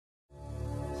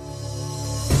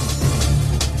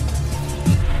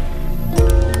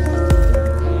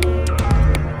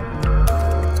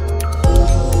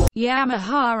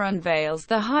Yamaha unveils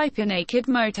the hyper-naked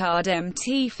Motard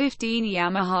MT-15.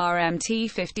 Yamaha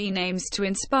MT-15 aims to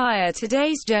inspire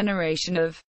today's generation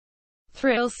of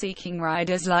thrill-seeking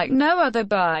riders like no other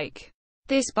bike.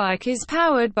 This bike is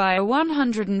powered by a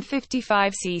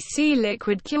 155cc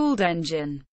liquid-cooled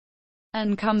engine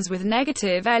and comes with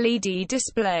negative LED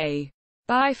display,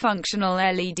 bifunctional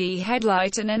LED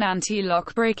headlight and an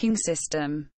anti-lock braking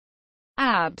system.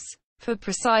 ABS, for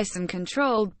precise and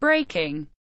controlled braking.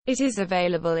 It is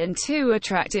available in two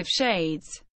attractive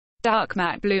shades, dark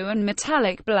matte blue and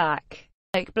metallic black.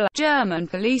 German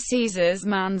police seizes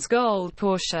man's gold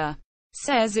Porsche.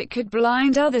 Says it could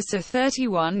blind others. A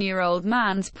 31-year-old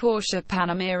man's Porsche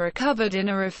Panamera covered in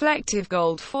a reflective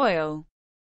gold foil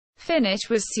finish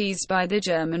was seized by the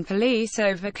German police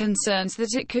over concerns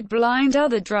that it could blind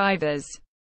other drivers.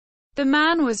 The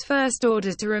man was first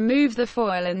ordered to remove the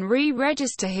foil and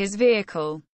re-register his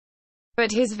vehicle,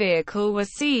 but his vehicle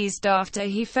was seized after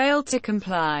he failed to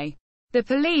comply. The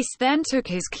police then took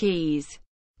his keys,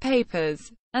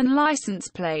 papers, and license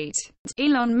plate.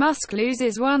 Elon Musk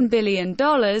loses $1 billion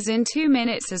in 2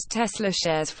 minutes as Tesla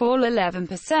shares fall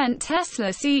 11%. Tesla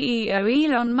CEO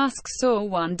Elon Musk saw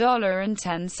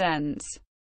 $1.10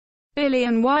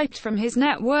 billion wiped from his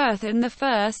net worth in the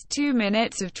first 2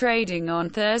 minutes of trading on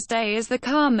Thursday as the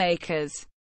carmaker's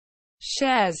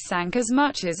shares sank as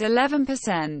much as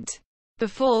 11%. The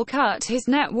fall cut his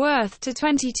net worth to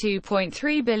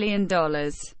 $22.3 billion.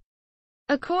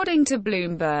 According to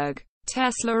Bloomberg,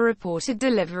 Tesla reported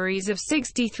deliveries of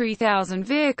 63,000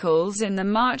 vehicles in the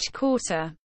March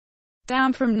quarter,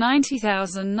 down from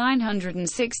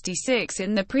 90,966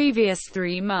 in the previous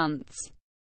 3 months.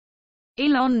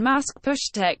 Elon Musk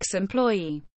pushed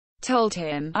ex-employee. Told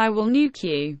him, "I will nuke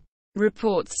you."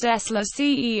 Reports Tesla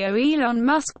CEO Elon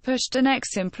Musk pushed an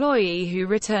ex-employee who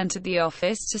returned to the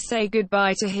office to say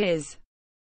goodbye to his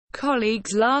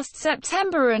colleagues last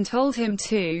September and told him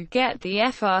to get the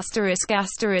F*** out.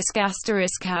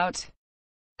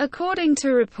 According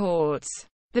to reports,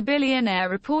 the billionaire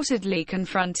reportedly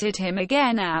confronted him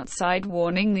again outside,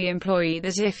 warning the employee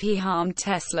that if he harmed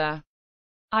Tesla,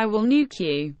 "I will nuke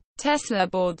you." Tesla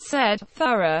board said,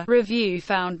 thorough review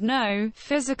found no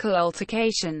physical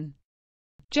altercation.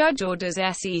 Judge orders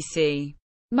SEC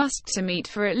Musk to meet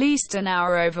for at least an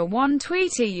hour over one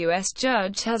tweet. A U.S.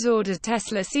 judge has ordered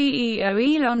Tesla CEO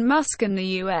Elon Musk and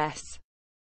the U.S.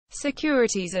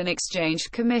 Securities and Exchange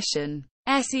Commission,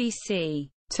 SEC,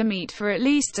 to meet for at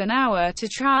least an hour to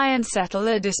try and settle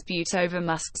a dispute over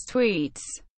Musk's tweets.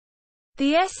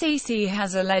 The SEC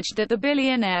has alleged that the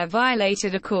billionaire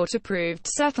violated a court-approved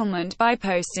settlement by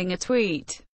posting a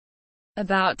tweet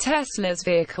about Tesla's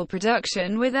vehicle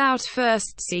production without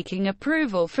first seeking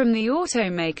approval from the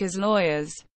automaker's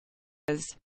lawyers.